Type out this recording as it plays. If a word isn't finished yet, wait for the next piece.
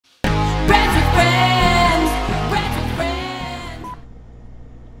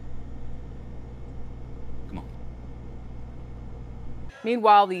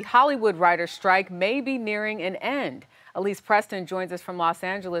Meanwhile, the Hollywood writers' strike may be nearing an end. Elise Preston joins us from Los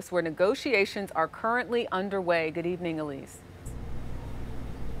Angeles, where negotiations are currently underway. Good evening, Elise.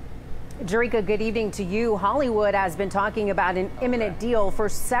 Jerika, good evening to you. Hollywood has been talking about an imminent deal for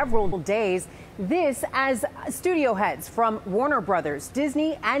several days. This as studio heads from Warner Brothers,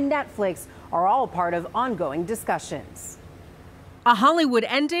 Disney, and Netflix are all part of ongoing discussions. A Hollywood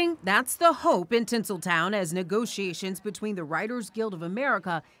ending? That's the hope in Tinseltown as negotiations between the Writers Guild of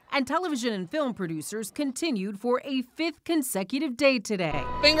America and television and film producers continued for a fifth consecutive day today.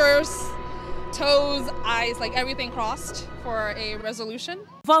 Fingers, toes, eyes, like everything crossed for a resolution.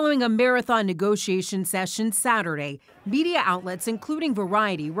 Following a marathon negotiation session Saturday, media outlets including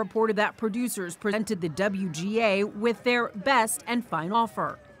Variety reported that producers presented the WGA with their best and final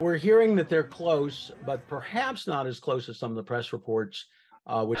offer. We're hearing that they're close, but perhaps not as close as some of the press reports,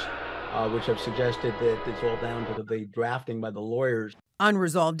 which have suggested that it's all down to the drafting by the lawyers.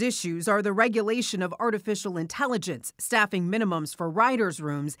 Unresolved issues are the regulation of artificial intelligence, staffing minimums for writers'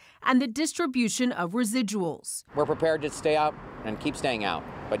 rooms, and the distribution of residuals. We're prepared to stay out and keep staying out.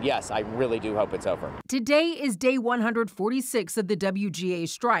 But yes, I really do hope it's over. Today is day 146 of the WGA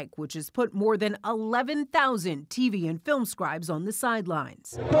strike, which has put more than 11,000 TV and film scribes on the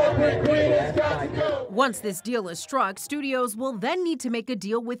sidelines. Once this deal is struck, studios will then need to make a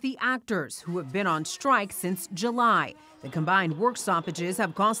deal with the actors, who have been on strike since July. The combined work stoppages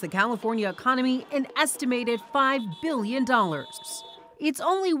have cost the California economy an estimated $5 billion. It's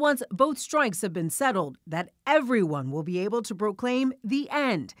only once both strikes have been settled that everyone will be able to proclaim the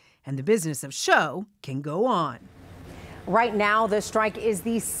end, and the business of show can go on. Right now, the strike is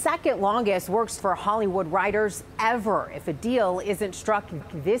the second longest works for Hollywood writers ever. If a deal isn't struck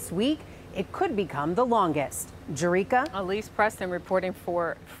this week, it could become the longest. Jerika? Elise Preston reporting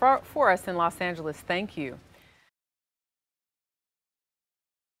for us in Los Angeles. Thank you.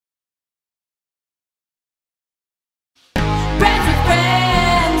 Friends with friends.